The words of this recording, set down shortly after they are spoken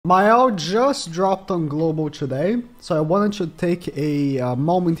MAEL just dropped on Global today, so I wanted to take a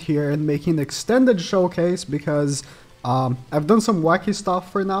moment here and make an extended showcase because I've done some wacky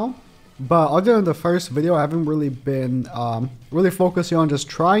stuff for now, but other than the first video, I haven't really been really focusing on just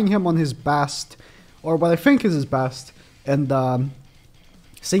trying him on his best, or what I think is his best, and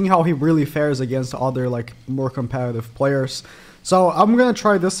seeing how he really fares against other like more competitive players. So I'm gonna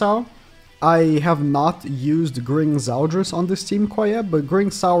try this out. I have not used Green Zeldris on this team quite yet, but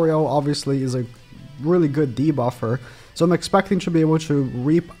Green Sauriel obviously is a really good debuffer, so I'm expecting to be able to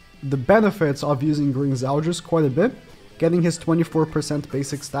reap the benefits of using Green Zeldris quite a bit, getting his 24%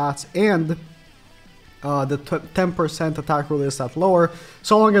 basic stats and the 10% attack release stat lower,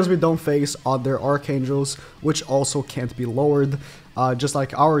 so long as we don't face other Archangels, which also can't be lowered, just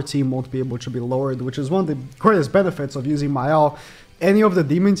like our team won't be able to be lowered, which is one of the greatest benefits of using MAEL. Any of the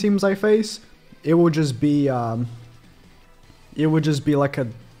demon teams I face, it would just be like a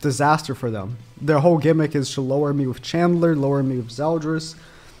disaster for them. Their whole gimmick is to lower me with Chandler, lower me with Zeldris,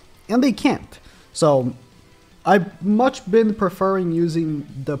 and they can't. So I've much been preferring using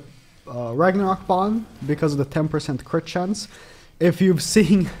the Ragnarok Bond because of the 10% crit chance. If you've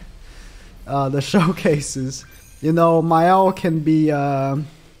seen the showcases, you know MAEL can be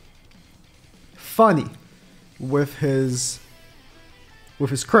funny with his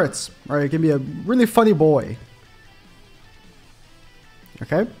crits, right? It can be a really funny boy.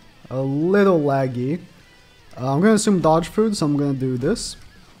 Okay, a little laggy. I'm gonna assume dodge food, so I'm gonna do this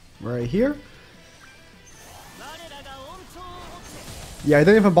right here. Yeah, I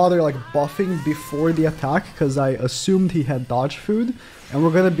didn't even bother like buffing before the attack because I assumed he had dodge food, and we're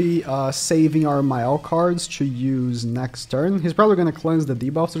gonna be saving our MAEL cards to use next turn. He's probably gonna cleanse the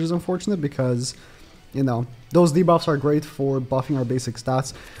debuffs, which is unfortunate because, you know, those debuffs are great for buffing our basic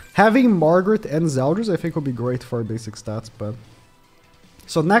stats. Having Margaret and Zeldris I think would be great for our basic stats, but...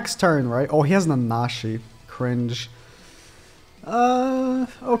 So next turn, right? Oh, he has Nanashi. Cringe.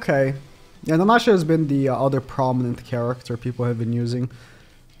 Okay. Yeah, Nanashi has been the other prominent character people have been using.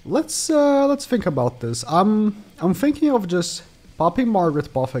 Let's think about this. I'm thinking of just popping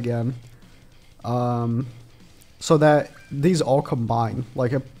Margaret buff again. So that these all combine.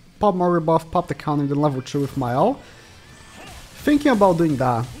 Like a pop Margaret buff, pop the counter, then level 2 with MAEL. Thinking about doing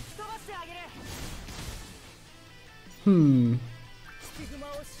that.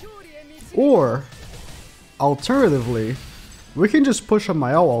 Or, alternatively, we can just push a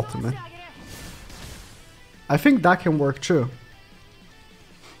MAEL ultimate. I think that can work too.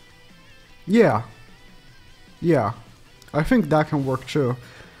 Yeah. Yeah. I think that can work too.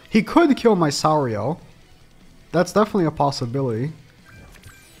 He could kill my Sauriel. That's definitely a possibility.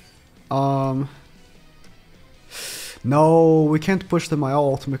 No, we can't push the MAEL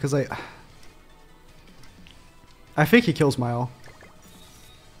ultimate because I think he kills MAEL.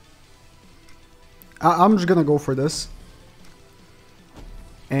 I'm just gonna go for this.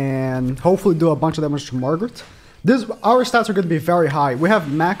 And hopefully do a bunch of damage to Margaret. Our stats are gonna be very high. We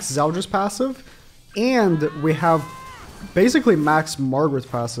have max Zeldris passive, and we have basically max Margaret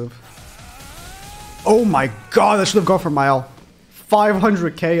passive. Oh my god, I should have gone for MAEL.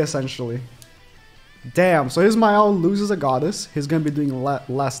 500k essentially. Damn, so his MAEL loses a goddess. He's gonna be doing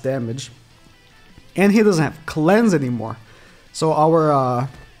less damage. And he doesn't have cleanse anymore. So our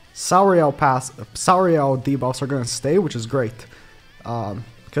Sauriel debuffs are gonna stay, which is great.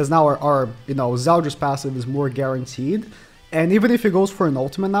 Because now our you know, Zeldris passive is more guaranteed. And even if he goes for an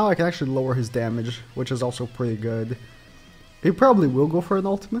ultimate now, I can actually lower his damage, which is also pretty good. He probably will go for an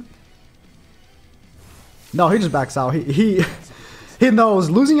ultimate. No, he just backs out. He knows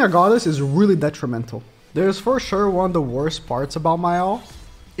losing a goddess is really detrimental. There's for sure one of the worst parts about MAEL.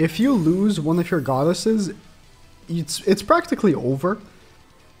 If you lose one of your goddesses, it's practically over.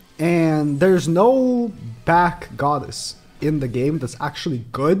 And there's no back goddess in the game that's actually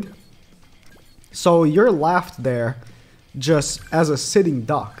good. So you're left there just as a sitting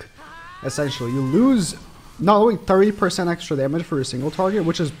duck. Essentially, you lose not only 30% extra damage for your single target,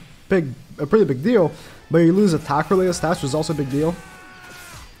 which is a pretty big deal, but you lose attack related stats, which is also a big deal.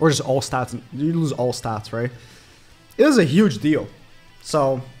 Or just all stats. You lose all stats, right? It is a huge deal.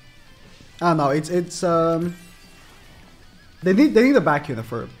 So I don't know. It's they need a back unit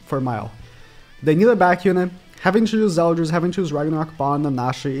for MAEL. They need a back unit. Having to use Zeldris, having to use Ragnarok Bond and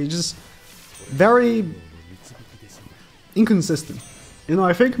Nashi, it's just very inconsistent. You know,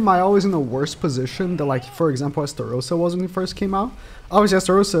 I think MAEL is in a worse position than, like, for example, Estarossa was when he first came out. Obviously,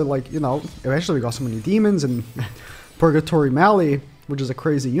 Estarossa, like, you know, eventually got so many demons and Purgatory Mali, which is a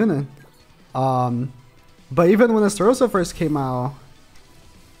crazy unit. But even when Estarossa first came out,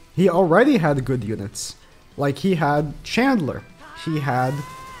 he already had good units. Like, he had Chandler, he had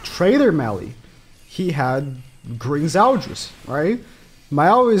Trader Melee, he had Green Zaldrus, right?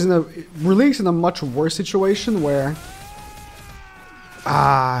 MAEL is released in a much worse situation where,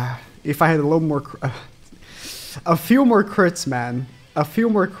 if I had a little more, a few more crits, man, a few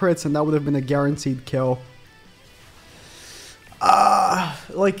more crits, and that would have been a guaranteed kill.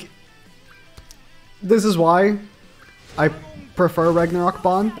 Like, this is why I prefer Ragnarok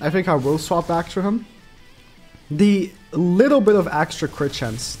Bond. I think I will swap back to him. The little bit of extra crit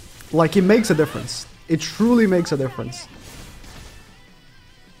chance, like, it makes a difference. It truly makes a difference.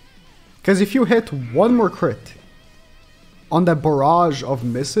 Because if you hit one more crit on that barrage of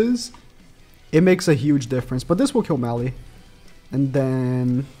misses, it makes a huge difference. But this will kill Melee. And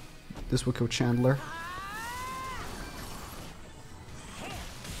then this will kill Chandler.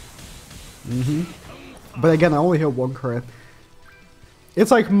 But again, I only hit one crit.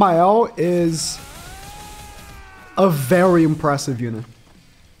 It's like MAEL is a very impressive unit.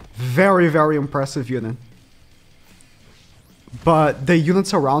 Very, very impressive unit. But the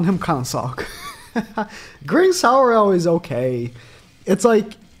units around him kind of suck. Green Sourel is okay. It's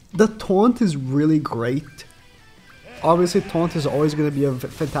like, the taunt is really great. Obviously, taunt is always going to be a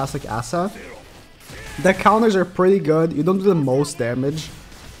fantastic asset. The counters are pretty good. You don't do the most damage,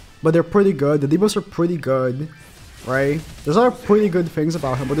 but they're pretty good. The debuffs are pretty good, right? There's a lot of pretty good things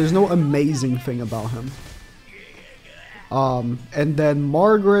about him, but there's no amazing thing about him. And then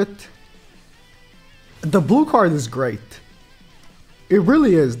Margaret. The blue card is great. It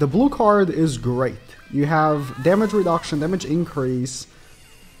really is. The blue card is great. You have damage reduction, damage increase,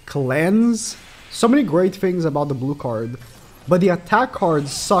 cleanse. So many great things about the blue card. But the attack card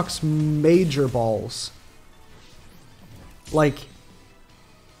sucks major balls. Like,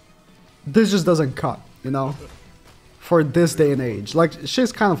 this just doesn't cut, you know? For this day and age. Like,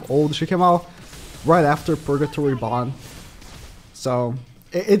 she's kind of old. She came out right after Purgatory Bond. So,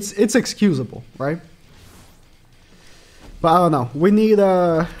 it's excusable, right? But I don't know. We need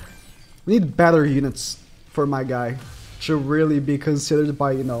better units for my guy to really be considered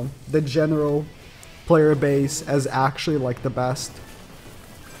by, you know, the general player base as actually like the best.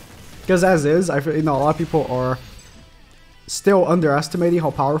 Because as is, you know, a lot of people are still underestimating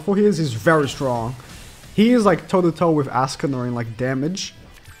how powerful he is. He's very strong. He is like toe to toe with Ascanor in like damage.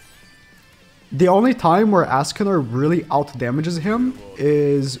 The only time where Ascanor really out damages him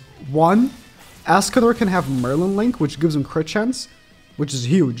is 1. Ascanor can have Merlin Link, which gives him crit chance, which is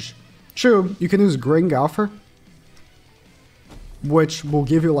huge. True, you can use Green Galfer, which will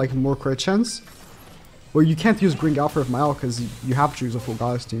give you like more crit chance. Well, you can't use Green Galfer with MAEL because you have to use a full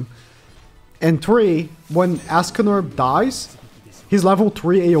Goddess team. And 3, when Ascanor dies, his level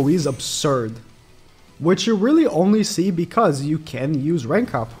 3 AoE is absurd. Which you really only see because you can use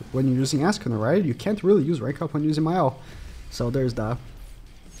rank up when you're using Ascanor, right? You can't really use rank up when using MAEL. So there's that.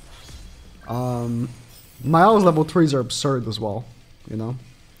 MAEL's level 3s are absurd as well, you know?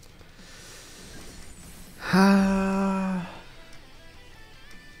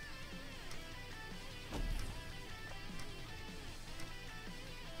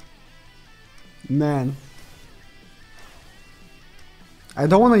 Man. I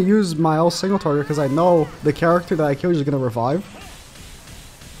don't want to use MAEL single target because I know the character that I kill is going to revive.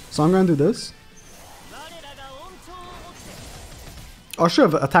 So I'm going to do this. Oh, I should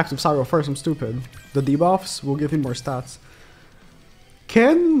have attacked with Cyro first, I'm stupid. The debuffs will give him more stats.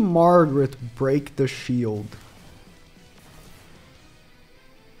 Can Margaret break the shield?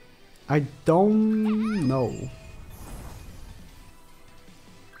 I don't know.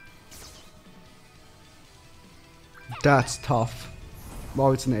 That's tough.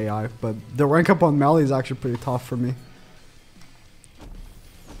 Well, it's an AI, but the rank up on Melee is actually pretty tough for me.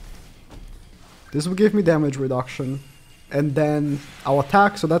 This will give me damage reduction. And then I'll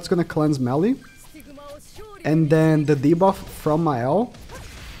attack, so that's gonna cleanse Melee. And then the debuff from MAEL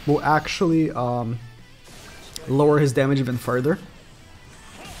will actually lower his damage even further.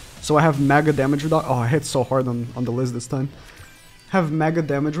 So I have mega damage reduction. Oh, I hit so hard on the list this time. Have mega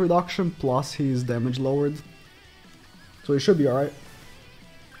damage reduction plus his damage lowered. So he should be alright.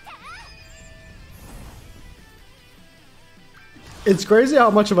 It's crazy how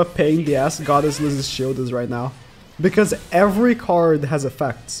much of a pain in the ass Goddess Liz's shield is right now. Because every card has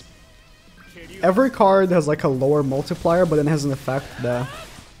effects. Every card has like a lower multiplier, but then has an effect that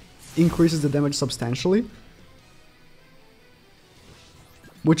increases the damage substantially.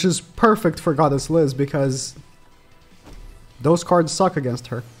 Which is perfect for Goddess Liz because those cards suck against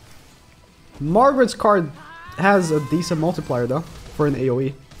her. Margaret's card has a decent multiplier though, for an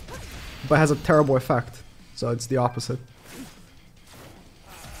AoE. But has a terrible effect. So it's the opposite.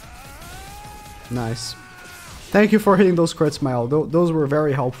 Nice. Thank you for hitting those crits, MAEL. Those were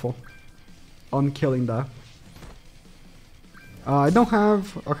very helpful on killing that. I don't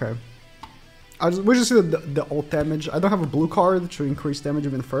have... Okay. We just see the ult damage. I don't have a blue card to increase damage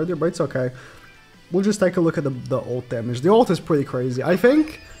even further, but it's okay. We'll just take a look at the ult damage. The ult is pretty crazy. I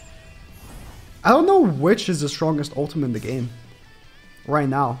think... I don't know which is the strongest ultimate in the game. Right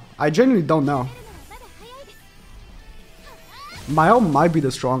now. I genuinely don't know. MAEL might be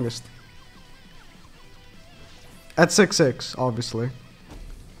the strongest. At 6-6, obviously.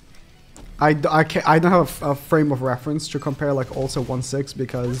 I don't have a frame of reference to compare like ults at 1-6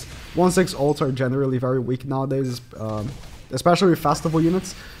 because 1-6 ults are generally very weak nowadays, especially with festival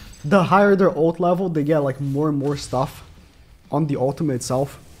units. The higher their ult level, they get like more and more stuff on the ultimate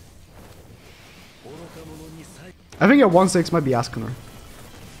itself. I think at 1-6 might be Askener.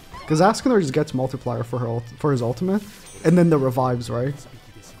 Because Askener just gets multiplier for his ultimate, and then the revives, right?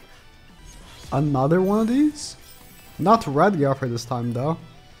 Another one of these? Not red Gaffer this time though.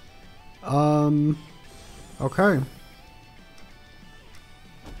 Okay.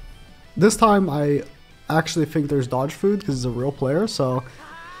 This time I actually think there's dodge food because it's a real player, so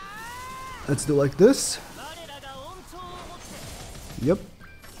let's do like this. Yep.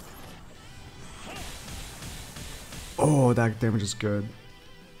 Oh, that damage is good.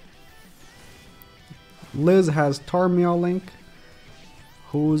 Liz has Tarmiel Link.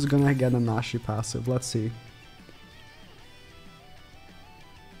 Who's gonna get a Nashi passive? Let's see.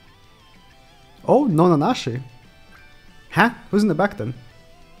 Oh, no Nanashi. Huh? Who's in the back then?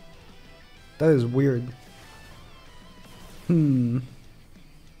 That is weird. Oh,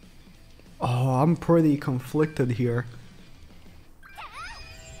 I'm pretty conflicted here.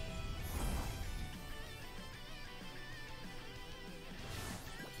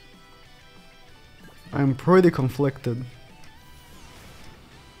 I'm pretty conflicted.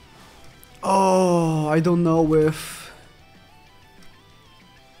 Oh, I don't know if...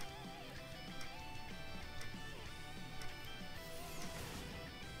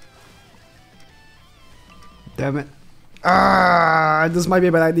 Damn it. Ah, this might be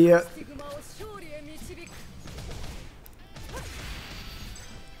a bad idea.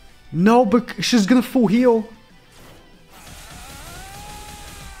 No, but she's gonna full heal.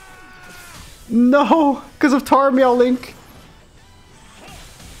 No, because of Tarmiel Link.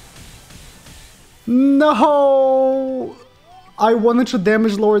 No. I wanted to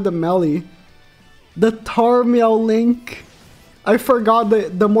damage lower the melee. The Tarmiel Link. I forgot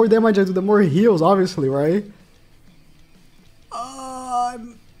that the more damage I do, the more he heals, obviously, right?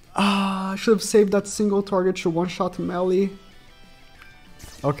 I should have saved that single target to one-shot melee.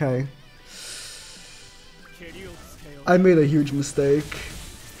 Okay. I made a huge mistake.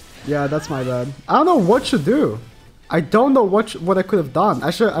 Yeah, that's my bad. I don't know what to do. I don't know what I could have done.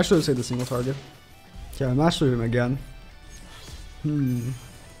 I should have saved the single target. Okay, I'm actually him again.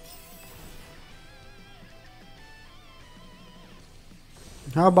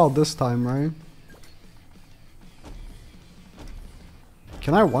 How about this time, right?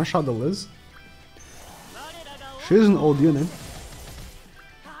 Can I one-shot the Liz? She's an old unit.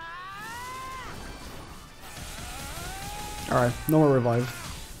 Alright, no more revive.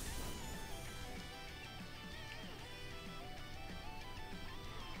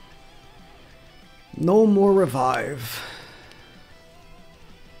 No more revive.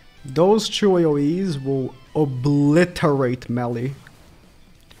 Those two AoEs will obliterate melee.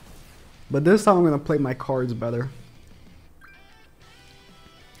 But this time I'm gonna play my cards better.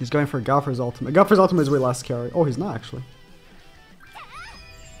 He's going for Gaffer's ultimate. Gaffer's ultimate is way less scary. Oh, he's not actually.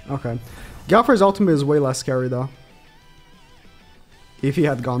 Okay. Gaffer's ultimate is way less scary though. If he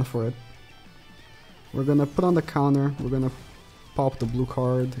had gone for it. We're gonna put on the counter. We're gonna pop the blue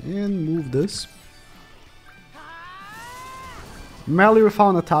card and move this. Melee without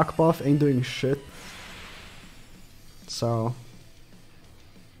an attack buff ain't doing shit. So...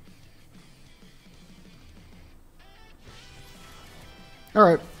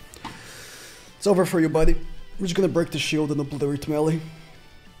 Alright. It's over for you, buddy. We're just gonna break the shield and obliterate melee.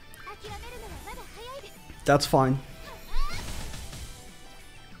 That's fine.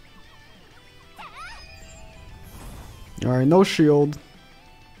 Alright, no shield.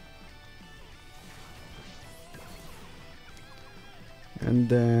 And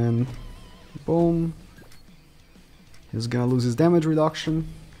then... boom. He's gonna lose his damage reduction.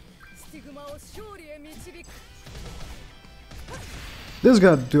 This is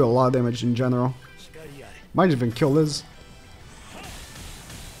gonna do a lot of damage in general. Might even kill Liz.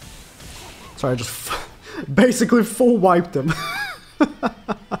 Sorry, I just basically full wiped him.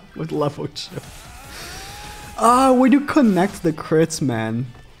 With level 2. Ah, when you connect the crits, man.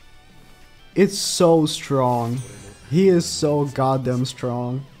 It's so strong. He is so goddamn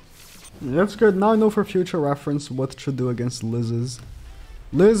strong. That's good. Now I know for future reference what to do against Liz's.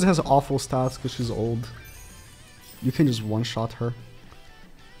 Liz has awful stats because she's old. You can just one-shot her.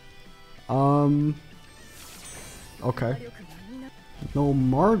 Okay. No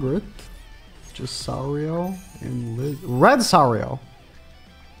Margaret. Just Sario and Liz. Red Sario!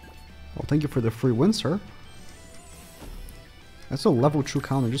 Well, thank you for the free win, sir. That's a level 2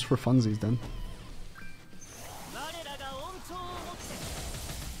 counter just for funsies then.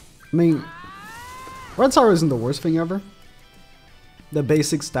 I mean, Red Sario isn't the worst thing ever. The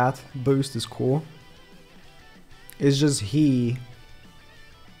basic stat boost is cool. It's just he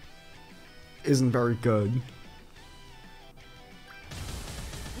isn't very good.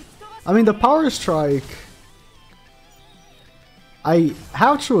 I mean, the Power Strike, I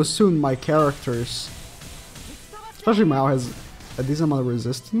have to assume my characters, especially Mao, has a decent amount of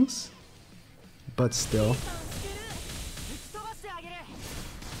resistance, but still.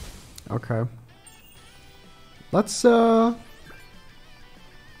 Okay. Let's do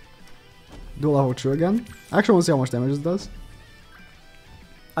level 2 again. I actually want to see how much damage it does.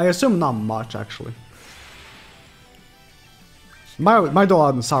 I assume not much, actually. My do a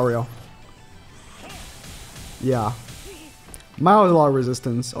lot in Sario. Yeah. Mao has a lot of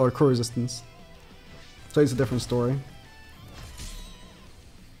resistance, or crew resistance. So it's a different story.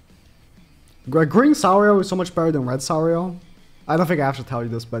 Green Sario is so much better than Red Sario. I don't think I have to tell you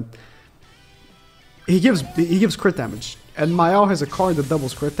this, but he gives crit damage. And Mael has a card that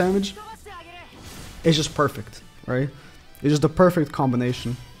doubles crit damage. It's just perfect, right? It's just the perfect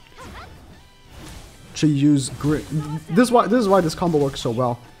combination to use green. This is why this combo works so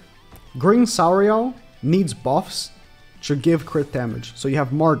well. Green Sario needs buffs to give crit damage. So you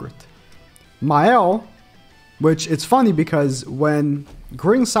have Margaret. Mael, which it's funny because when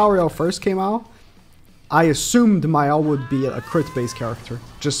Green Sario first came out, I assumed Mael would be a crit-based character,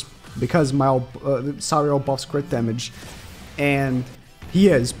 just because Sario buffs crit damage, and he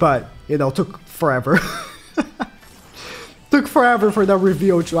is, but you know, took forever. Took forever for that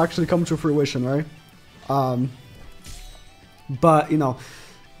reveal to actually come to fruition, right? But you know,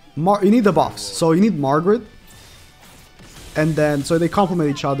 you need the buffs, so you need Margaret, and then so they complement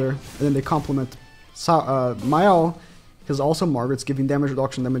each other, and then they complement Mael, because also Margaret's giving damage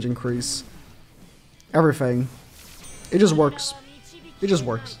reduction, damage increase, everything. It just works. It just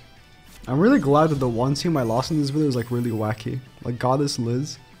works. I'm really glad that the one team I lost in this video is like really wacky, like Goddess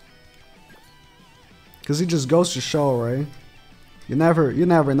Liz, because it just goes to show, right? You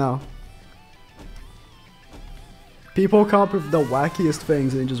never know. People come up with the wackiest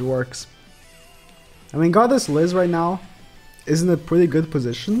things and it just works. I mean, Goddess Liz right now is in a pretty good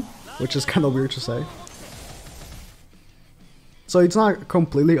position, which is kind of weird to say. So it's not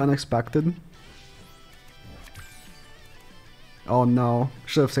completely unexpected. Oh no,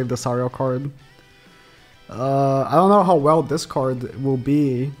 should have saved the Sario card. I don't know how well this card will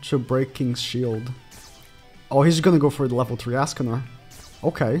be to break King's Shield. Oh, he's gonna go for the level 3 Ascanor.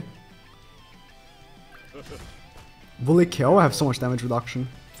 Okay. Will it kill? I have so much damage reduction.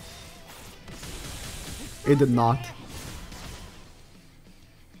 It did not.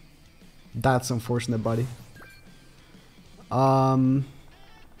 That's unfortunate, buddy. And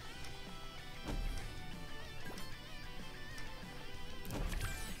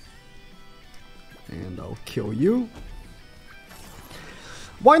I'll kill you.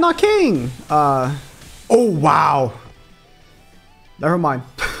 Why not King? Oh wow. Never mind.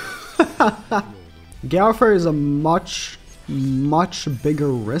 Galfer is a much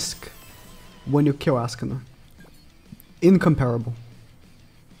bigger risk when you kill Ascanor. Incomparable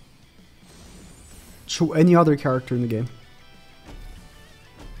to any other character in the game.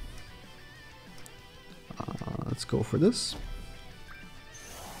 Let's go for this.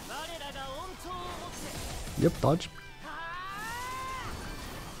 Yep, dodge.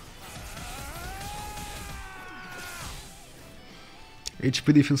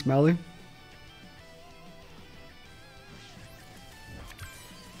 HP defense melee.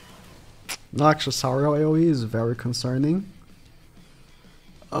 No, actually, Sario AoE is very concerning.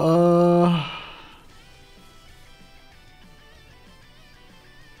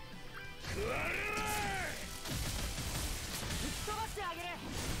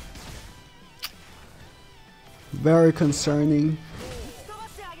 Very concerning.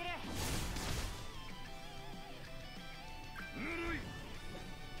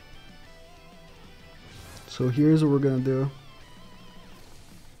 So here's what we're gonna do.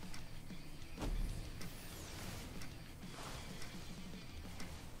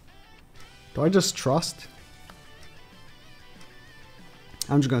 Do I just trust?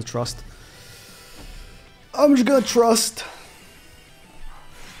 I'm just gonna trust. I'm just gonna trust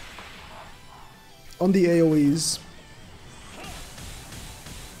on the AoEs.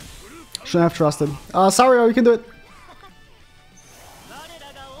 Shouldn't have trusted. Sario, you can do it.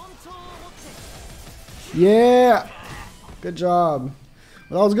 Yeah! Good job.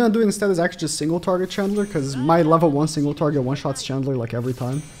 What I was gonna do instead is actually just single target Chandler, because my level 1 single target one-shots Chandler like every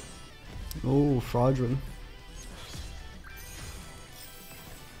time. Oh, fraudulent.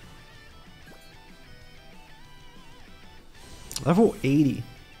 Level 80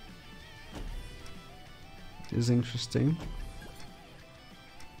 is interesting.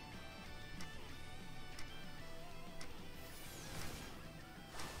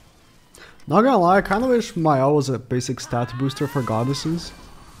 Not gonna lie, I kind of wish MAEL was a basic stat booster for goddesses.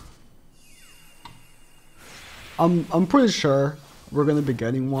 I'm pretty sure we're gonna be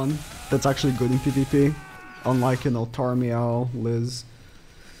getting one that's actually good in PvP, unlike, you know, Tarmiel, Liz.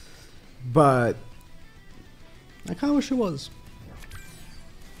 But I kind of wish it was.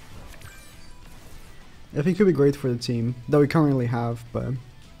 I think it would be great for the team that we currently have, but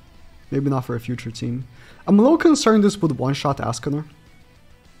maybe not for a future team. I'm a little concerned this would one-shot Askener.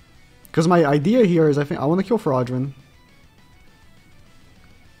 Because my idea here is I want to kill Fraudrin.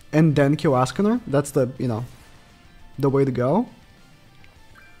 And then kill Askener. That's the, you know, the way to go.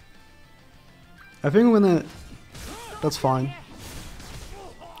 I think I'm gonna... That's fine.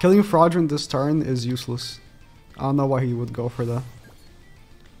 Killing Fraudrin this turn is useless. I don't know why he would go for that.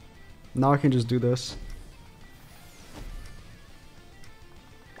 Now I can just do this.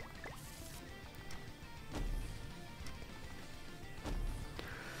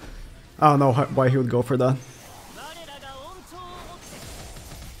 I don't know why he would go for that.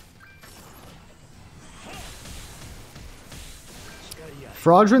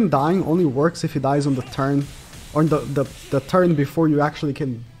 Fraudrin dying only works if he dies on the turn, or the turn before you actually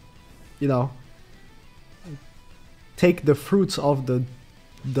can, you know, take the fruits of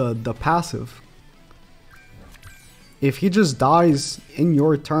the passive. If he just dies in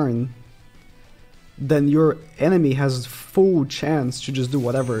your turn, then your enemy has full chance to just do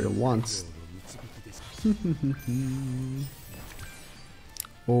whatever it wants.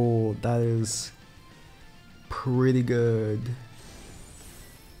 Oh, that is pretty good.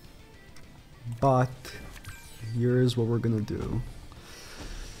 But here's what we're gonna do.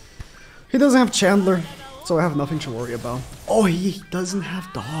 He doesn't have Chandler, so I have nothing to worry about. Oh, he doesn't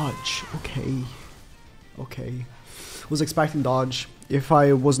have dodge. Okay. Okay. Was expecting dodge. If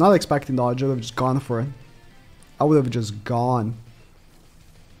I was not expecting dodge, I would have just gone for it. I would have just gone.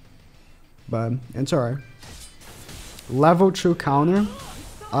 But it's alright. Level 2 counter.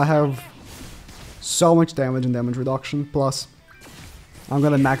 I have so much damage and damage reduction. Plus, I'm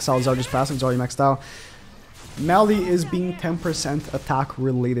gonna max out Zarya's passive. It's already maxed out. Melee is being 10% attack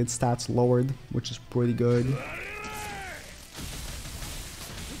related stats lowered, which is pretty good.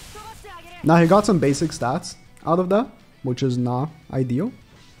 Now he got some basic stats out of that, which is not ideal,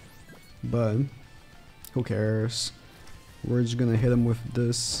 but who cares? We're just gonna hit him with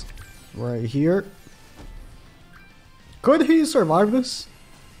this right here. Could he survive this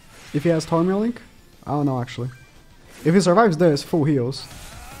if he has Tarmiel Link? I don't know actually. If he survives this, full heals,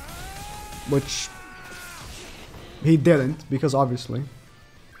 which he didn't, because obviously,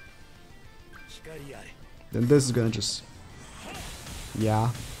 then this is gonna just, yeah.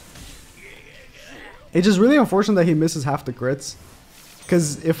 It's just really unfortunate that he misses half the crits.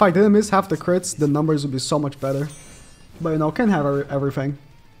 Because if I didn't miss half the crits, the numbers would be so much better. But you know, can't have everything.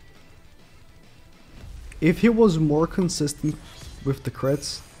 If he was more consistent with the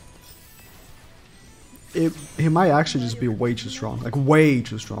crits, he might actually just be way too strong. Like, way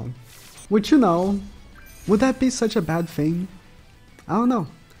too strong. Which, you know, would that be such a bad thing? I don't know.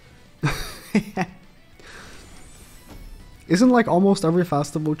 Isn't like almost every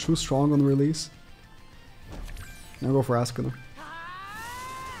festival too strong on release? I'll go for Askener.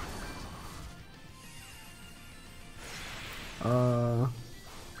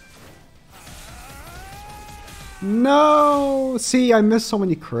 No! See, I missed so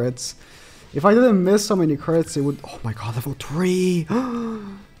many crits. If I didn't miss so many crits, it would... Oh my god, level 3!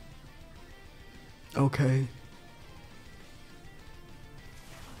 Okay.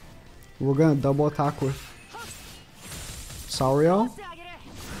 We're gonna double attack with Sario.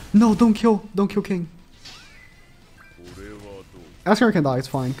 No, don't kill King. Askener can die, it's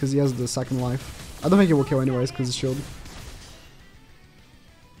fine, because he has the second life. I don't think he will kill anyways, because it's shield.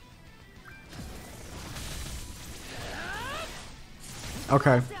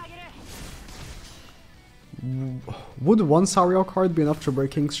 Okay. Would one Sario card be enough to break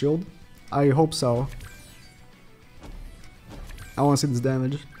King's shield? I hope so. I want to see this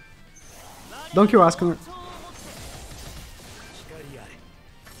damage. Don't kill Askener.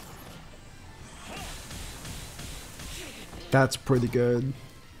 That's pretty good.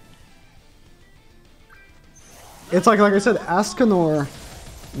 It's like I said, Ascanor,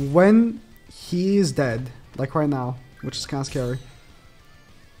 when he is dead, like right now, which is kind of scary,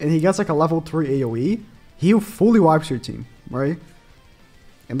 and he gets like a level 3 AoE, he fully wipes your team, right?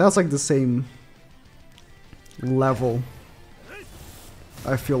 And that's like the same level,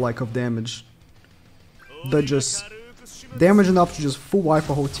 I feel like, of damage. That just damage enough to just full wipe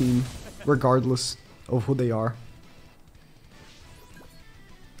a whole team, regardless of who they are.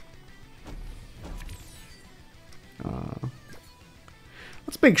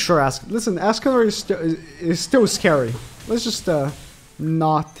 Let's make sure listen, Ascanor is still scary. Let's just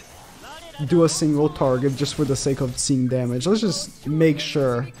not do a single target just for the sake of seeing damage. Let's just make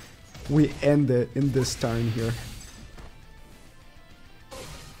sure we end it in this turn here.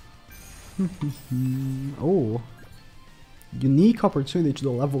 Oh. Unique opportunity to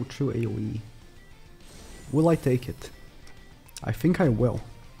the level 2 AoE. Will I take it? I think I will.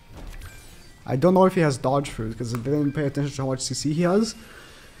 I don't know if he has dodge through because I didn't pay attention to how much CC he has.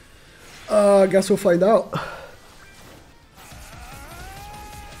 I guess we'll find out.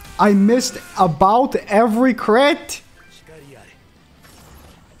 I missed about every crit!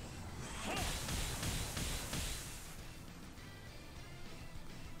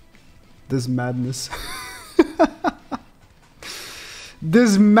 This madness.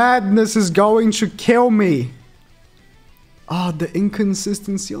 This madness is going to kill me. Ah, the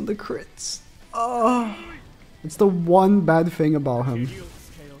inconsistency on the crits. Oh, it's the one bad thing about him.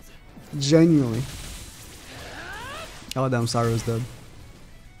 Genuinely. Oh damn, Saro's dead.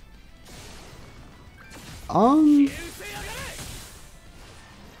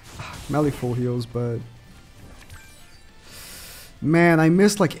 Melee full heals, but man, I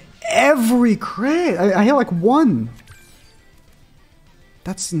missed like every crit. I hit like one.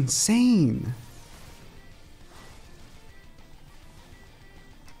 That's insane.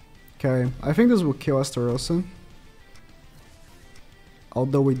 Okay, I think this will kill Esterosa.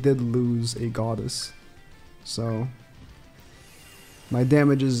 Although we did lose a goddess. So my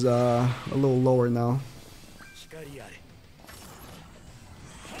damage is a little lower now.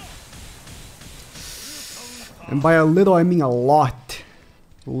 And by a little I mean a lot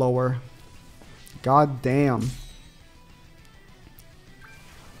lower. God damn.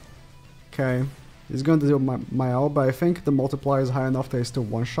 Okay, he's going to do MAEL, but I think the multiplier is high enough that he's still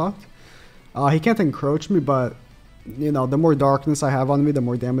one-shot. He can't encroach me, but you know, the more darkness I have on me, the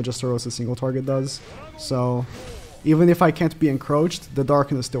more damage a Esterosa single target does. So even if I can't be encroached, the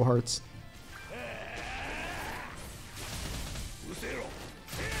darkness still hurts.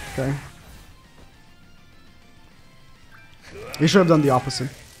 Okay. He should have done the opposite.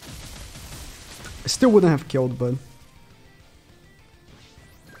 I still wouldn't have killed, but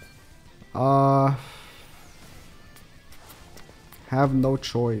have no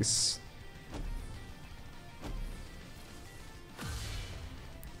choice.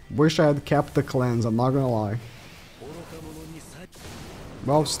 Wish I had kept the cleanse, I'm not gonna lie.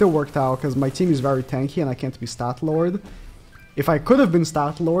 Well, still worked out because my team is very tanky and I can't be stat lowered. If I could have been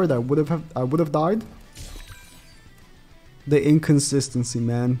stat lowered, I would have died. The inconsistency,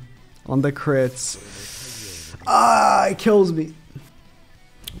 man, on the crits. Ah, it kills me.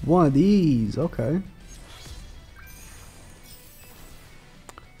 One of these, okay.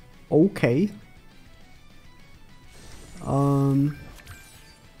 Okay.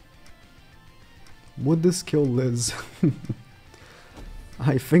 Would this kill Liz?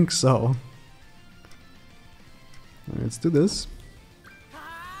 I think so. Alright, let's do this.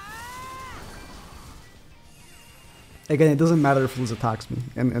 Again, it doesn't matter if Liz attacks me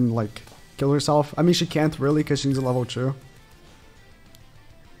and like kill herself. I mean, she can't really because she needs a level 2.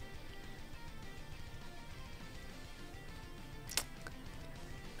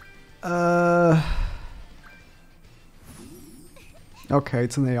 Okay,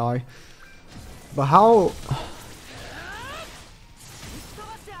 it's an AI. But how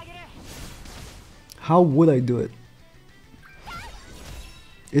would I do it?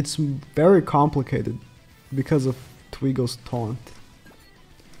 It's very complicated because of Twigo's taunt.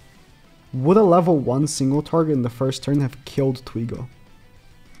 Would a level 1 single target in the first turn have killed Twigo?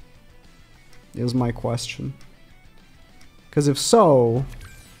 Is my question. Because if so,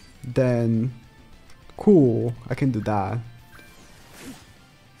 then cool, I can do that.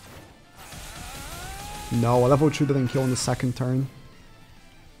 No, a level 2 didn't kill in the second turn.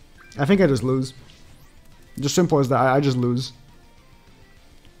 I think I just lose. Just simple as that, I just lose.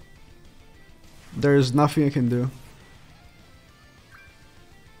 There's nothing I can do.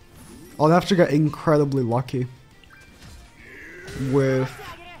 I'll have to get incredibly lucky with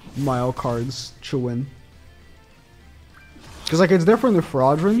MAEL cards to win. Because like it's different with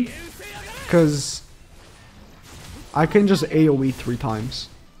Rodrin. Because I can just AoE 3 times.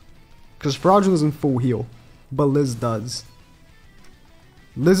 Because Rodrin isn't full heal. But Liz does.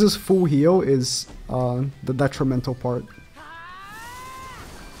 Liz's full heal is the detrimental part.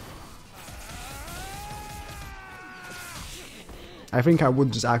 I think I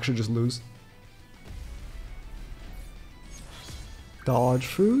would just actually just lose. Dodge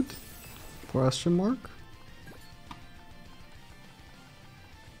food? Question mark?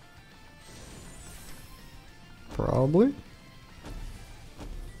 Probably.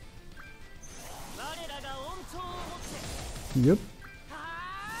 Yep.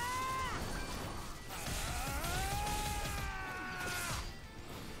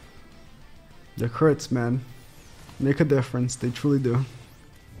 The crits, man, make a difference. They truly do.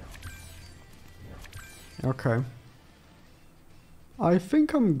 Okay. I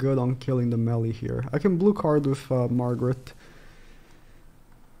think I'm good on killing the melee here. I can blue card with Margaret.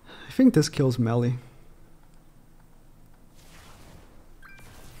 I think this kills melee.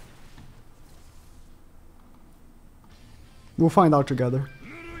 We'll find out together.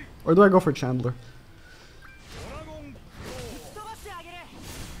 Or do I go for Chandler?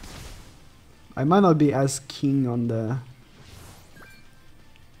 I might not be as keen on the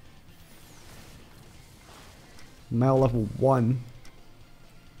MAEL level 1.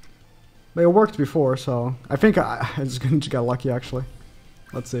 But it worked before, so I think I just gonna get lucky actually.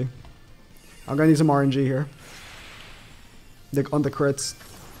 Let's see. I'm gonna need some RNG here. On the crits.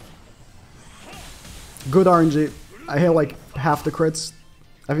 Good RNG. I hit like half the crits.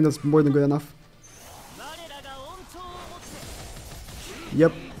 I think that's more than good enough.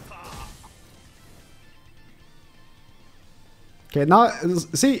 Yep. Okay, now,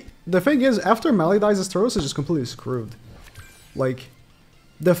 see, the thing is, after melee dies, his Tauros is just completely screwed. Like,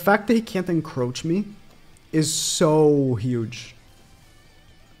 the fact that he can't encroach me is so huge.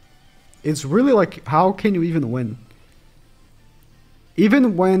 It's really like, how can you even win?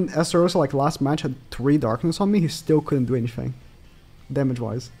 Even when Estarossa, like last match, had 3 darkness on me, he still couldn't do anything.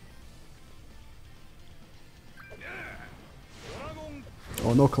 Damage-wise.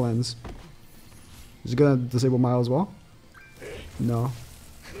 Oh, no cleanse. Is he gonna disable MAEL as well? No.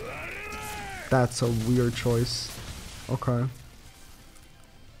 That's a weird choice. Okay.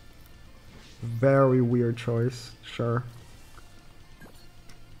 Very weird choice. Sure.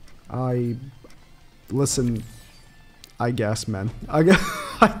 Listen, I guess, man. I guess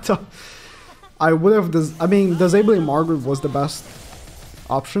I would have I mean, disabling Margaret was the best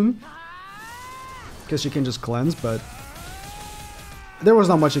option. Because she can just cleanse, but there was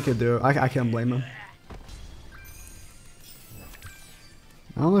not much he could do. I can't blame him.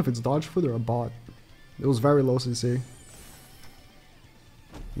 I don't know if it's dodge food or a bot. It was very low CC.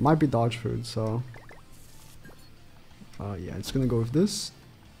 Might be dodge food, so yeah, it's gonna go with this.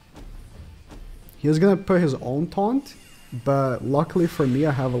 He's gonna put his own taunt, but luckily for me,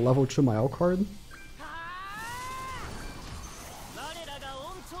 I have a level 2 MAEL card.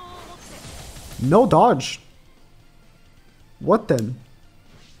 No dodge. What then?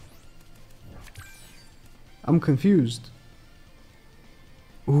 I'm confused.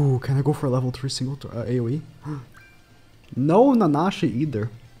 Ooh, can I go for a level 3 single AoE? No Nanashi either.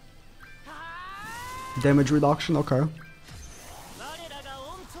 Damage reduction, okay.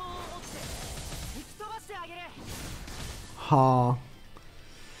 Huh.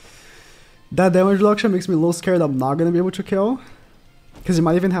 That damage reduction makes me a little scared I'm not gonna be able to kill. Because he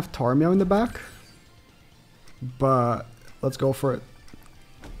might even have Tarmiel in the back. But let's go for it.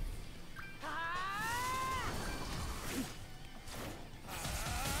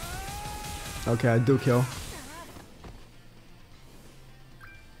 Okay, I do kill.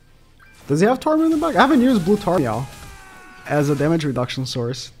 Does he have Tarmiel in the back? I haven't used blue Tarmiel as a damage reduction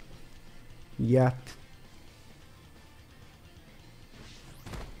source yet.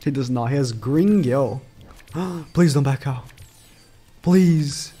 He does not. He has green Gil. Please don't back out.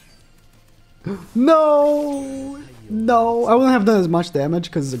 Please. No! No! I wouldn't have done as much damage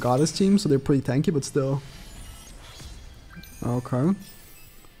because it's a goddess team, so they're pretty tanky, but still. Okay.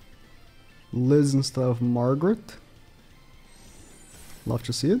 Liz instead of Margaret. Love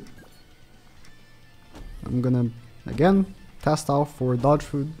to see it. I'm gonna, again, test out for dodge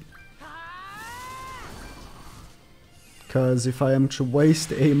food. Because if I am to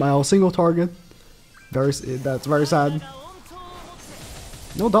waste a MAEL single target, that's very sad.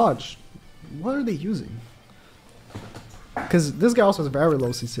 No dodge. What are they using? Because this guy also has very low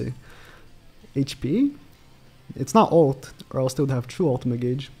CC. HP? It's not ult, or else they would have true ultimate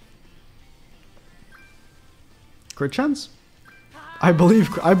gauge. Crit chance? I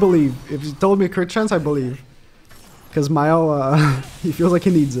believe. If you told me crit chance, I believe. Because MAEL, he feels like he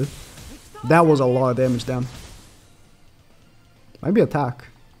needs it. That was a lot of damage, damn. Might be attack.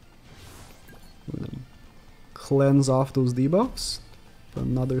 Cleanse off those debuffs.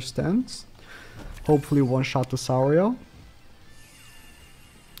 Another stance. Hopefully one shot to Sauriel.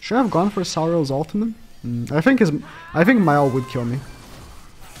 Should I have gone for Sauriel's ultimate? I think MAEL would kill me.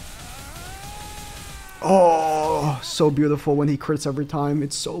 Oh, so beautiful when he crits every time.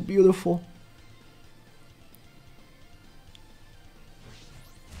 It's so beautiful.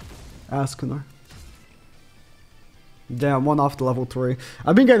 Askenar. Damn, one off to level 3.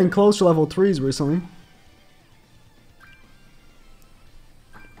 I've been getting close to level 3s recently.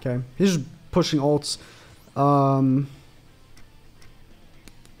 Okay, he's just pushing ults.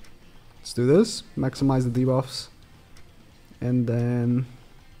 Let's do this. Maximize the debuffs. And then...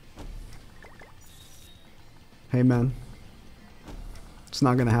 Hey man. It's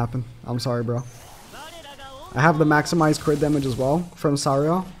not gonna happen. I'm sorry, bro. I have the maximized crit damage as well from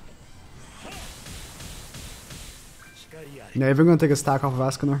Sauriel. Yeah, even gonna take a stack off of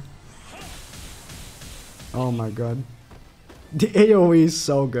Askenar. Oh my god. The AoE is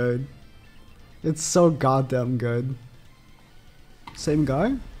so good. It's so goddamn good. Same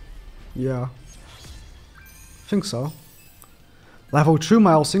guy? Yeah. I think so. Level 2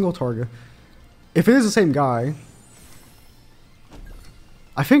 MAEL single target. If it is the same guy...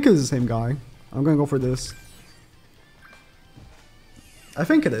 I think it is the same guy. I'm gonna go for this. I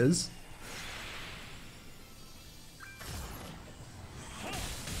think it is.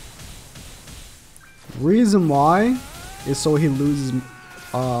 Reason why is so he loses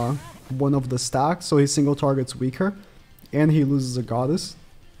one of the stacks, so his single target's weaker, and he loses a goddess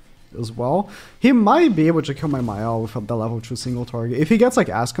as well. He might be able to kill my MAEL with the level 2 single target. If he gets like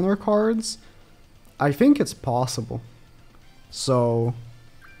Askenar cards, I think it's possible. So,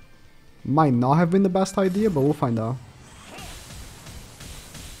 might not have been the best idea, but we'll find out.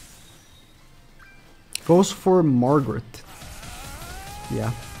 Goes for Margaret.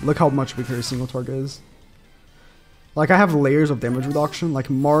 Yeah, look how much weaker his single target is. Like, I have layers of damage reduction, like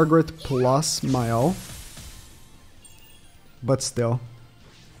Margaret plus MAEL. But still.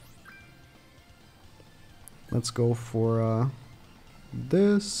 Let's go for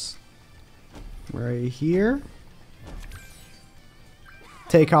this. Right here.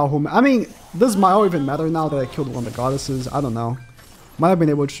 Take out whom... I mean, does MAEL even matter now that I killed one of the goddesses? I don't know. Might have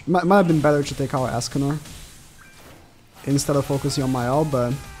been better to take out Askenar instead of focusing on MAEL,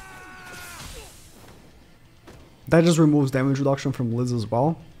 but that just removes damage reduction from Liz as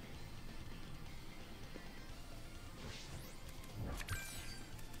well.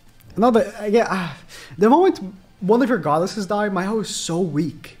 Another, yeah, the moment one of your goddesses die, MAEL is so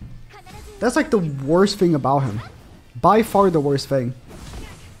weak. That's like the worst thing about him. By far the worst thing.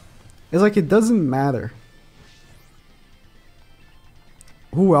 It's like it doesn't matter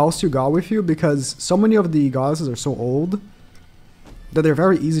who else you got with you, because so many of the goddesses are so old that they're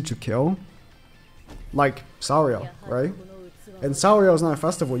very easy to kill. Like Sauriel, right? And Sauriel is not a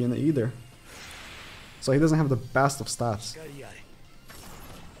festival unit either. So he doesn't have the best of stats.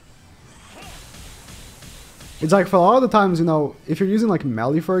 It's like for a lot of the times, you know, if you're using like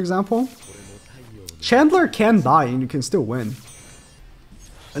melee, for example, Chandler can die and you can still win.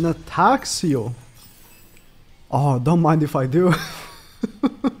 An attack seal. Oh, don't mind if I do.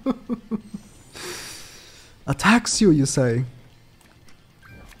 Attack seal, you say?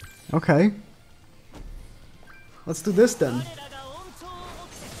 Okay. Let's do this then.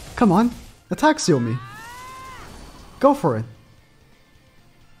 Come on, attack seal me. Go for it.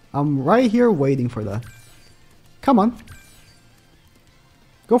 I'm right here waiting for that. Come on.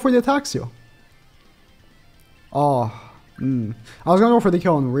 Go for the attack seal. Oh. I was gonna go for the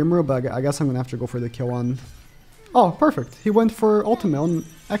kill on Rimuru, but I guess I'm gonna have to go for the kill on... Oh, perfect. He went for ultimate on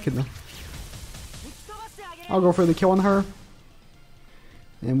Echidna. I'll go for the kill on her.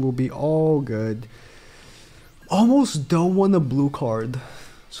 And we'll be all good. Almost don't want a blue card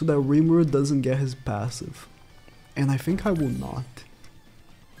so that Rimuru doesn't get his passive. And I think I will not.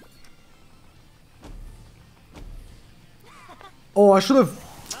 Oh, I should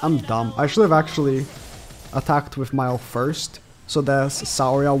have... I'm dumb. I should have actually attacked with MAEL first so that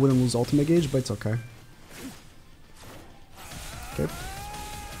Sauriel wouldn't lose ultimate gauge, but it's okay. Okay.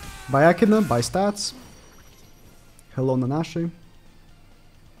 By Echidna, by stats. Hello, Nanashi.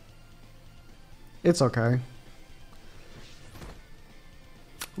 It's okay.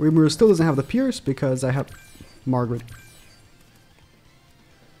 Rimuru still doesn't have the Pierce because I have Margaret.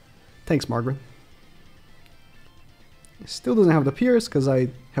 Thanks, Margaret. Still doesn't have the Pierce because I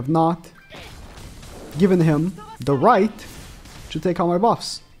have not given him the right to take all my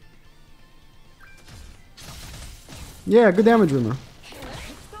buffs. Yeah, good damage, Rimmer.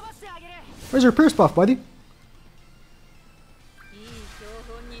 Where's your Pierce buff, buddy?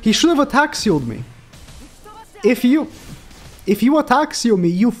 He should have attack sealed me. If you attack seal me,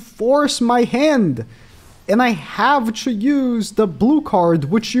 you force my hand. And I have to use the blue card,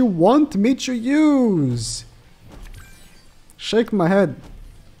 which you want me to use. Shake my head.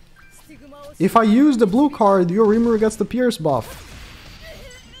 If I use the blue card, your Rimuru gets the Pierce buff.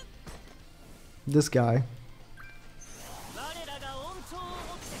 This guy.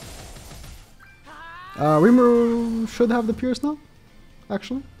 Rimuru should have the Pierce now,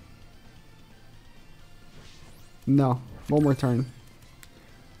 actually. No, one more turn.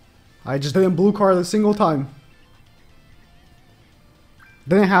 I just didn't blue card a single time.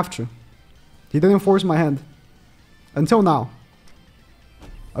 Didn't have to. He didn't force my hand. Until now.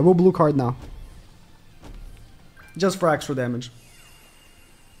 I will blue card now. Just for extra damage.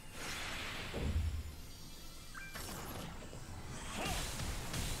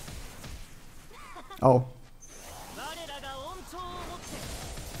 Oh.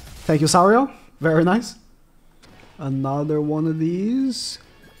 Thank you, Sario. Very nice. Another one of these.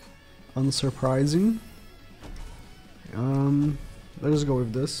 Unsurprising. Let's go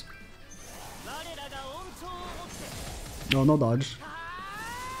with this. No, no dodge.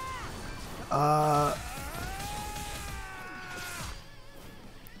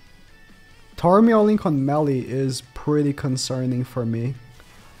 Tormio Link on melee is pretty concerning for me.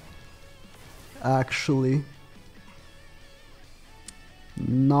 Actually.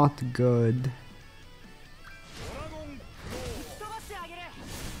 Not good.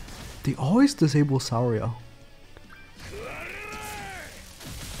 They always disable Sario.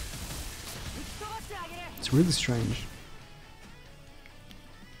 It's really strange.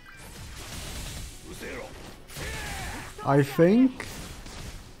 I think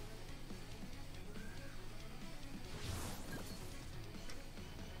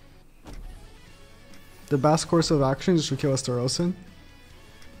the best course of action is to kill Astarosin.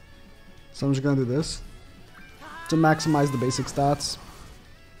 So I'm just gonna do this to maximize the basic stats.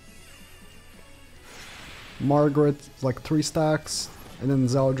 Margaret, like 3 stacks, and then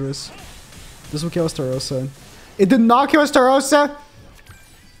Zeldris. This will kill Astarosa. It did not kill Astarosa!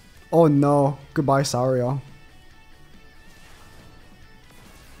 Oh no. Goodbye, Sario.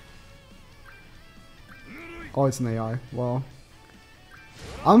 Oh, it's an AI. Well,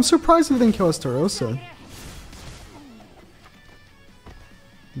 I'm surprised it didn't kill Astarosa.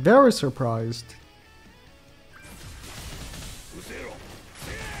 Very surprised.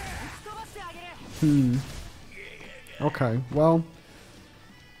 Okay, well,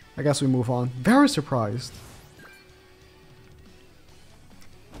 I guess we move on. Very surprised.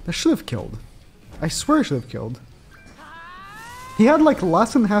 That should have killed. I swear it should have killed. He had like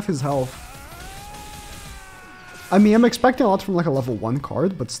less than half his health. I mean, I'm expecting a lot from like a level 1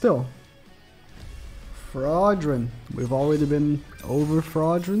 card, but still. Fraudrin. We've already been over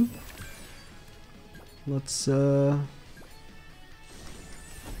Fraudrin. Let's do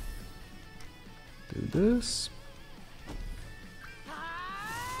this.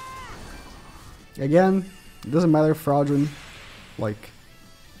 Again, it doesn't matter if Fraudrin like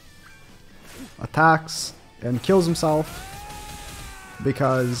attacks and kills himself,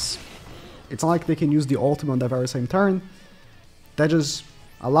 because it's not like they can use the ultimate on the very same turn. That just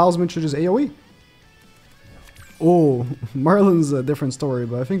allows me to just AoE. Oh, Merlin's a different story,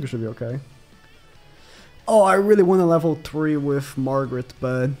 but I think we should be okay. Oh, I really want a level 3 with Margaret,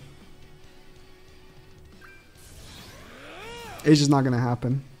 but it's just not gonna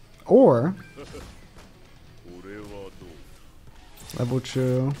happen. Or level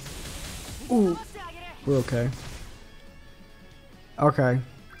 2. Ooh, we're okay. Okay.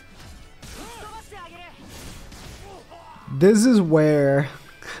 This is where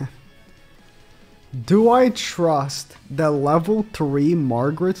do I trust that level 3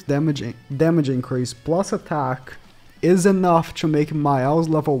 Margaret's damage increase plus attack is enough to make MAEL's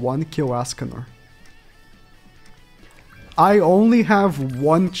level 1 kill Escanor? I only have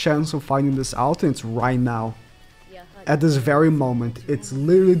one chance of finding this out, and it's right now. At this very moment. It's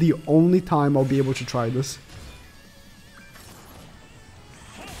literally the only time I'll be able to try this.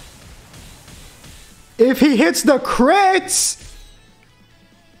 If he hits the crits!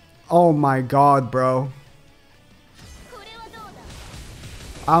 Oh my god, bro.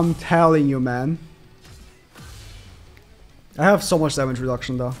 I'm telling you, man. I have so much damage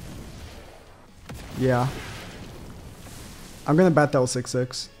reduction, though. Yeah. I'm gonna bet that was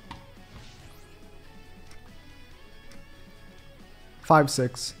 6-6.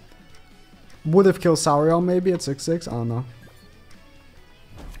 5-6. Would have killed Sauriel maybe at 6-6? I don't know.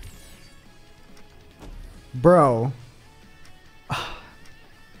 Bro.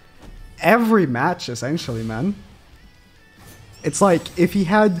 every match, essentially, man. It's like, if he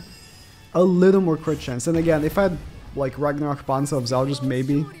had a little more crit chance, and again, if I had, like, Ragnarok Ban instead of Zeldris,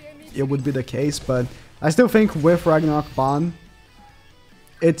 maybe it would be the case, but I still think with Ragnarok Ban,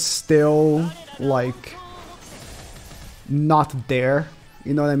 it's still, like, not there,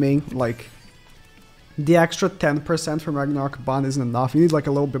 you know what I mean? Like, the extra 10% from Ragnarok Ban isn't enough, you need, like,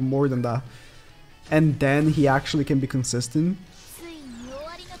 a little bit more than that. And then he actually can be consistent.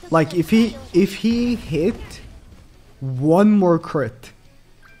 Like, if he hit one more crit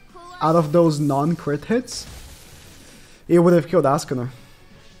out of those non-crit hits, it would have killed Ascona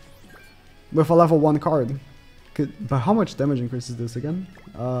with a level 1 card. But how much damage increase is this again?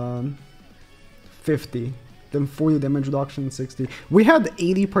 50. Then 40 damage reduction, 60. We had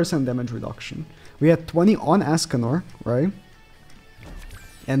 80% damage reduction. We had 20 on Ascanor, right?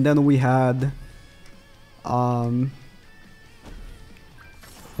 And then we had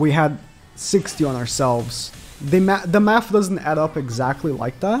 60 on ourselves. The math doesn't add up exactly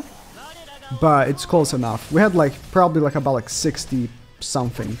like that, but it's close enough. We had like probably like about like 60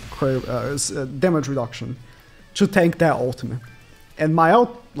 something damage reduction to tank that ultimate. And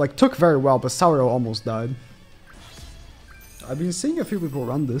MAEL like took very well, but Sauro almost died. I've been seeing a few people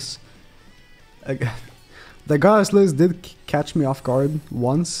run this. The goddess Liz did catch me off guard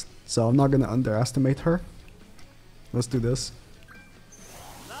once, so I'm not gonna underestimate her. Let's do this.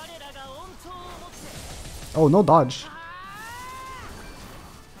 Oh, no dodge.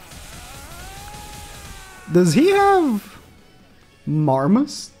 Does he have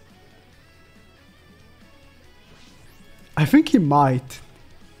Marmus? I think he might.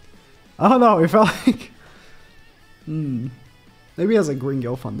 I don't know, it felt like... Maybe he has a Green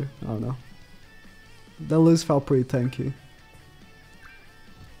Gale Thunder. I don't know. The Liz felt pretty tanky.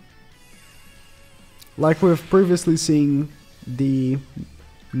 Like we've previously seen, the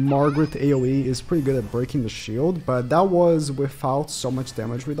Margaret AoE is pretty good at breaking the shield, but that was without so much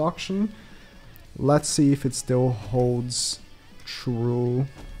damage reduction. Let's see if it still holds true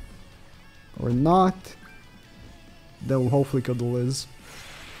or not. That will hopefully kill the Liz.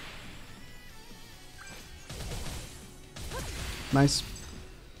 Nice.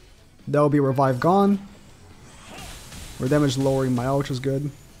 That will be revive gone. We're damage lowering MAEL, which is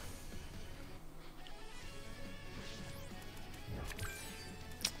good.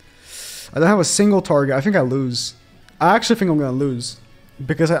 I don't have a single target. I think I lose. I actually think I'm gonna lose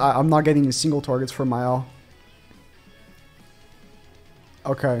because I'm not getting any single targets for MAEL.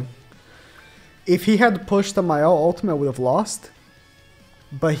 Okay. If he had pushed the MAEL ultimate, I would have lost.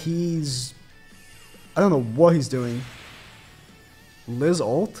 But he's... I don't know what he's doing. Liz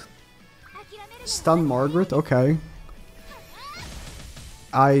ult? Stun Margaret? Okay.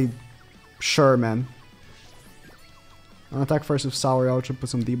 Sure, man. I'll attack first with Sour Out to put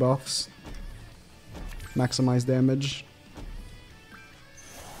some debuffs. Maximize damage.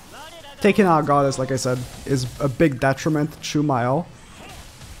 Taking out Goddess, like I said, is a big detriment to MAEL.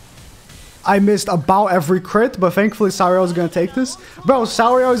 I missed about every crit, but thankfully Sauriel is gonna take this. Bro,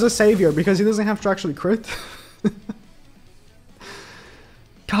 Sauriel is a savior because he doesn't have to actually crit.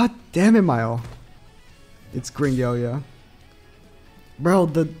 God damn it, MAEL. It's Gringo, yeah. Bro,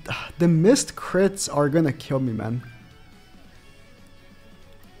 the missed crits are gonna kill me, man.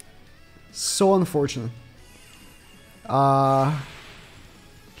 So unfortunate.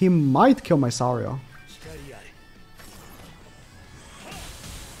 He might kill my Sauriel.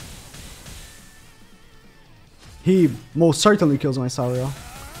 He most certainly kills my Sauriel.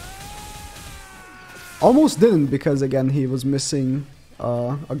 Almost didn't because again he was missing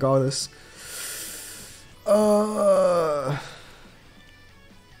a goddess.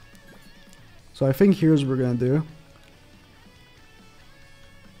 So I think here's what we're gonna do.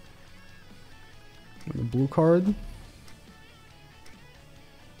 The blue card.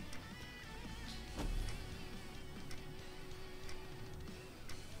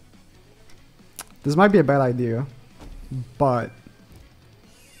 This might be a bad idea, but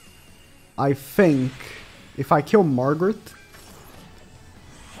I think if I kill Margaret,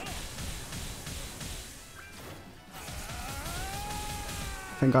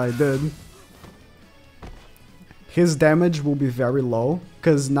 I think I did, his damage will be very low,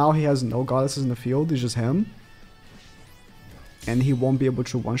 because now he has no goddesses in the field, it's just him. And he won't be able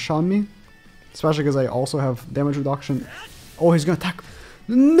to one-shot me, especially because I also have damage reduction. Oh, he's gonna attack.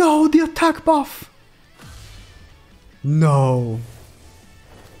 No, the attack buff! No.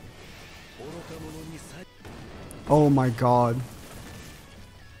 Oh my god.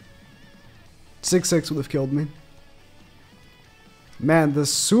 6-6 would have killed me. Man, the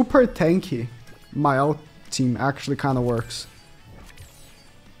super tanky MAEL team actually kind of works.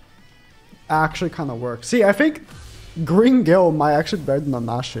 actually kind of works. See, I think Green Gale might actually be better than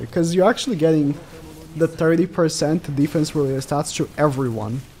Nanashi, because you're actually getting the 30% defense related stats to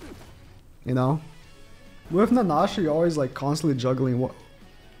everyone. You know? With Nanashi, you're always like constantly juggling what...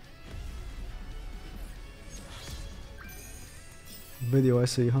 Video I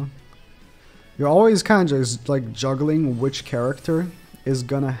see, huh? You're always kind of just like juggling which character is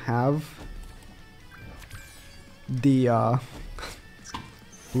gonna have the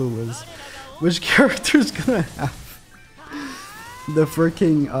Blue Liz. Which character is gonna have the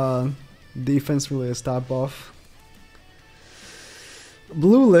freaking defense related stat buff?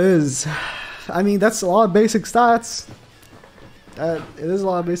 Blue Liz. I mean, that's a lot of basic stats. It is a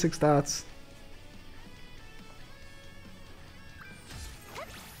lot of basic stats.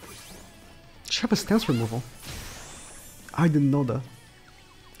 She has a stance removal. I didn't know that.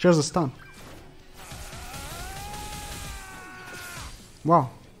 She has a stun.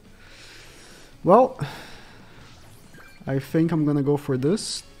 Wow. Well, I think I'm gonna go for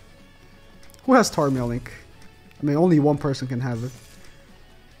this. Who has Tarmiel Link? I mean, only one person can have it.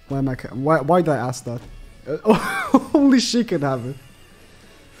 Why did I ask that? Only she can have it.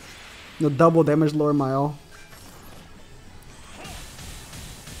 The double damage lower MAEL.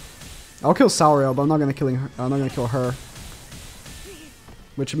 I'll kill Sauriel, but I'm not gonna kill her.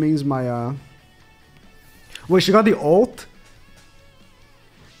 Which means my wait, she got the ult?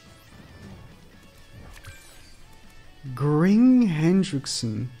 Gring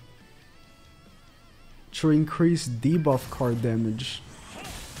Hendrickson to increase debuff card damage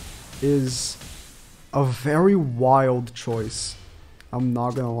is a very wild choice. I'm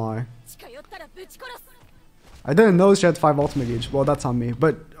not gonna lie. I didn't know she had 5 ultimate gauge. Well, that's on me.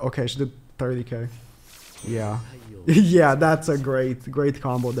 But okay, she did 30k. Yeah. Yeah, that's a great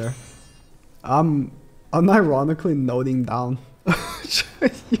combo there. I'm unironically noting down.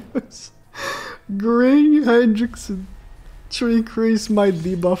 Use Gring Hendrickson to increase my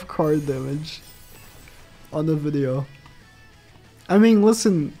debuff card damage on the video. I mean,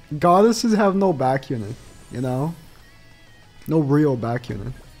 listen, goddesses have no back unit, you know? No real back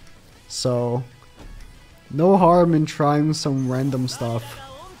unit. So, no harm in trying some random stuff.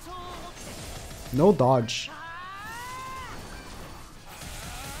 No dodge.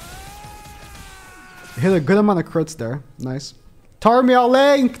 Hit a good amount of crits there. Nice. Tarmiel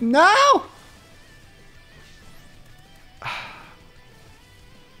Link! No!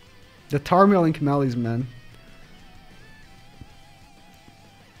 The Tarmiel Link melees, man.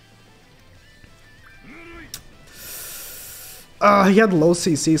 He had low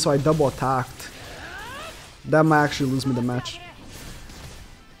CC, so I double attacked. That might actually lose me the match.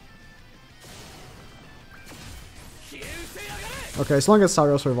 Okay, as long as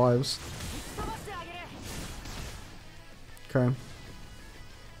Sauriel survives. Okay.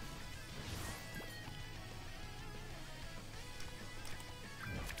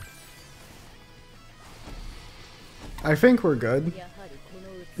 I think we're good.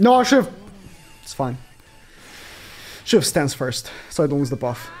 No, I should've... It's fine. Should've stance first, so I don't lose the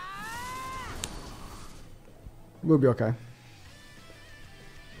buff. We'll be okay.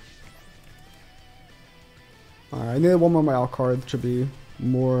 Alright, I need one more MAEL card to be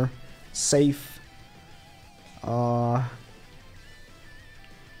more safe.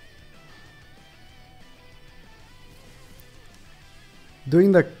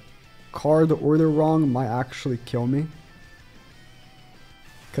 Doing the card order wrong might actually kill me.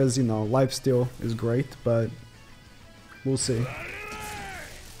 Because, you know, lifesteal is great, but we'll see.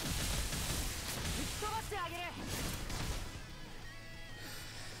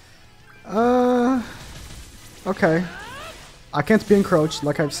 Okay. I can't be encroached,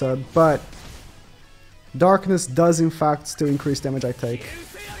 like I've said, but darkness does in fact still increase damage I take.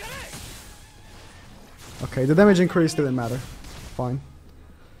 Okay, the damage increase didn't matter. Fine.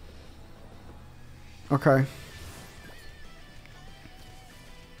 Okay.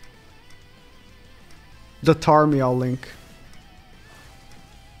 The Tarmiel Link.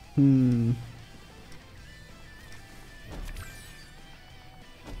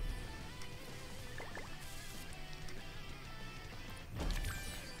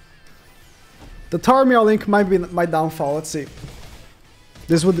 The Tarmiel Link might be my downfall. Let's see.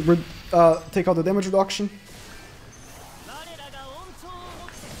 This would take out the damage reduction.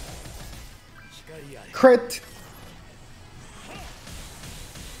 Crit.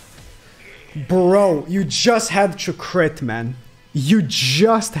 Bro, you just had to crit, man. You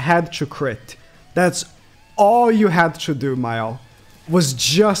just had to crit. That's all you had to do, MAEL. Was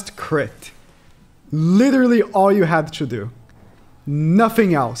just crit. Literally all you had to do.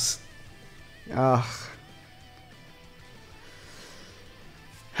 Nothing else. Ugh.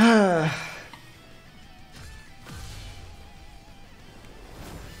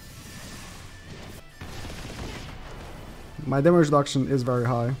 My damage reduction is very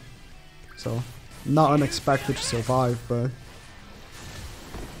high. So, not unexpected to survive, but...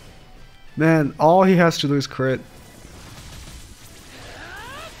 Man, all he has to do is crit.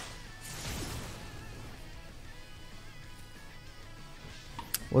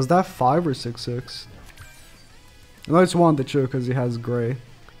 Was that 5 or 6-6? No, it's 1 to 2 because he has gray.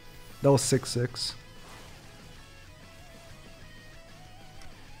 That was 6-6.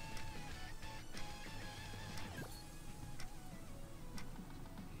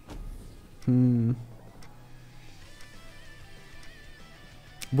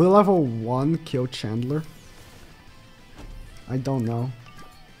 Will level 1 kill Chandler? I don't know.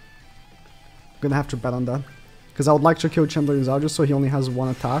 Gonna have to bet on that. Because I would like to kill Chandler in Zaldrus so he only has 1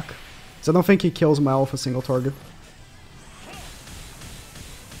 attack. So I don't think he kills MAEL with a single target.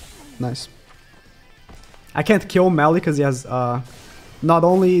 Nice. I can't kill Mally because he has not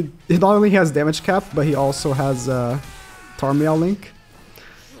only he has damage cap, but he also has Tarmiel Link.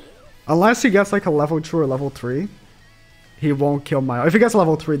 Unless he gets like a level 2 or level 3, he won't kill MAEL. If he gets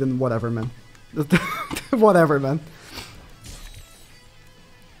level 3, then whatever, man. Whatever, man.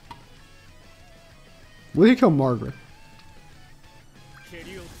 Will he kill Margaret?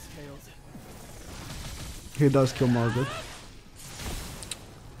 He does kill Margaret.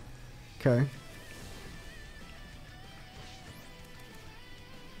 Okay.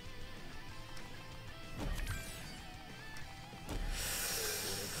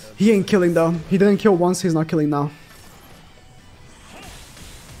 He ain't killing though. He didn't kill once, he's not killing now.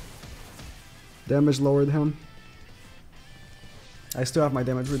 Damage lowered him. I still have my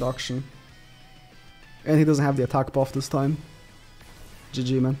damage reduction. And he doesn't have the attack buff this time.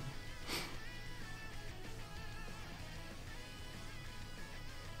 GG, man.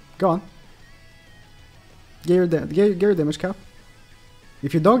 Go on. Get your damage cap.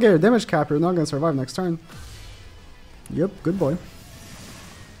 If you don't get your damage cap, you're not gonna survive next turn. Yep, good boy.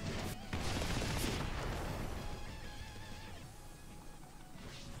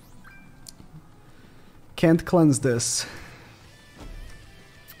 Can't cleanse this.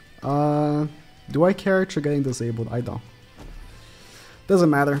 Do I care to getting disabled? I don't. Doesn't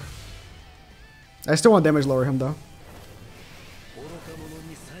matter. I still want damage lower him though.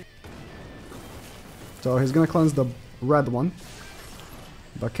 So he's gonna cleanse the red one.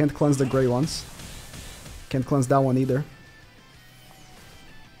 But can't cleanse the gray ones. Can't cleanse that one either.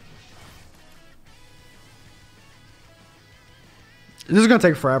 This is gonna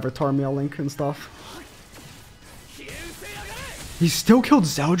take forever, Tarmiel Link and stuff. He still killed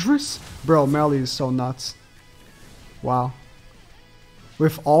Zaldrus? Bro, Mally is so nuts. Wow.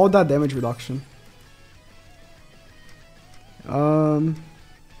 With all that damage reduction. I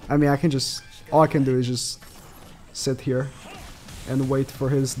mean, I can just... All I can do is just sit here and wait for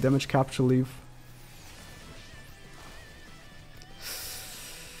his damage cap to leave.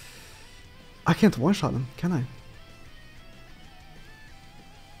 I can't one-shot him, can I?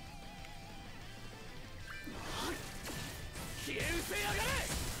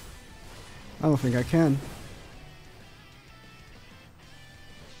 I don't think I can.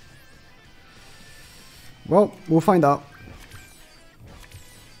 Well, we'll find out.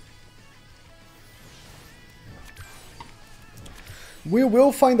 We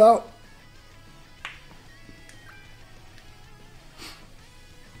will find out.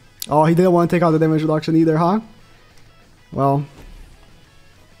 Oh, he didn't want to take out the damage reduction either, huh? Well.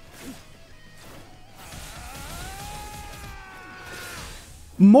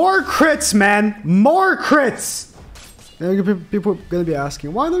 More crits, man! More crits! People are gonna be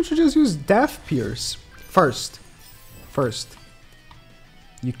asking, why don't you just use Death Pierce? First.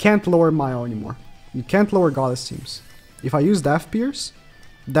 You can't lower MAEL anymore. You can't lower Goddess teams. If I use Death Pierce,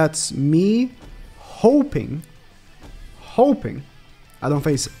 that's me hoping I don't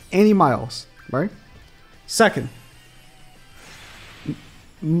face any MAELs, right? Second,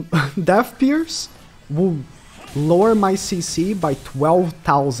 Death Pierce will lower my CC by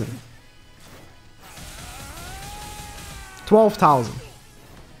 12,000. 12,000.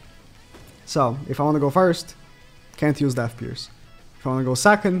 So, if I want to go first, can't use Death Pierce. If I want to go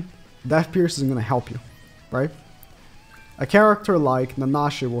second, Death Pierce is going to help you, right? A character like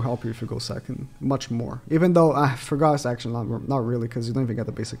Nanashi will help you if you go second, much more. Even though, I forgot it's actually not really, because you don't even get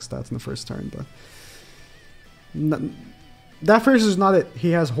the basic stats in the first turn, but... Death Pierce is not it.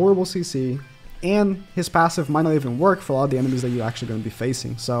 He has horrible CC, and his passive might not even work for a lot of the enemies that you're actually going to be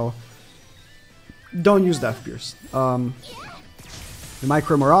facing, so... Don't use Death Pierce. You might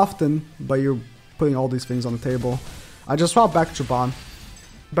crit more often, but you're putting all these things on the table. I just swapped back to Ban,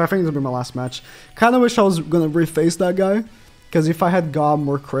 but I think this will be my last match. Kinda wish I was gonna reface that guy, because if I had got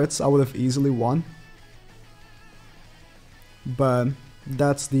more crits, I would have easily won. But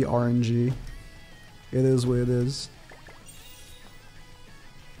that's the RNG. It is what it is.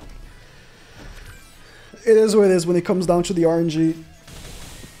 It is what it is when it comes down to the RNG.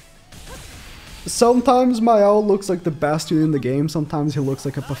 Sometimes MAEL looks like the best dude in the game, sometimes he looks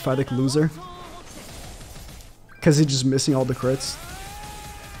like a pathetic loser. Because he's just missing all the crits.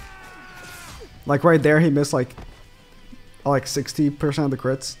 Like right there, he missed like 60% of the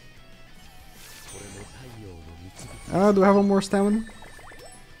crits. Do I have one more stamina?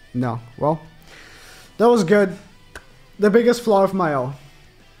 No. Well, that was good. The biggest flaw of MAEL.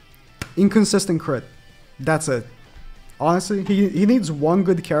 Inconsistent crit. That's it. Honestly, he needs one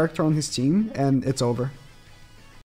good character on his team and it's over.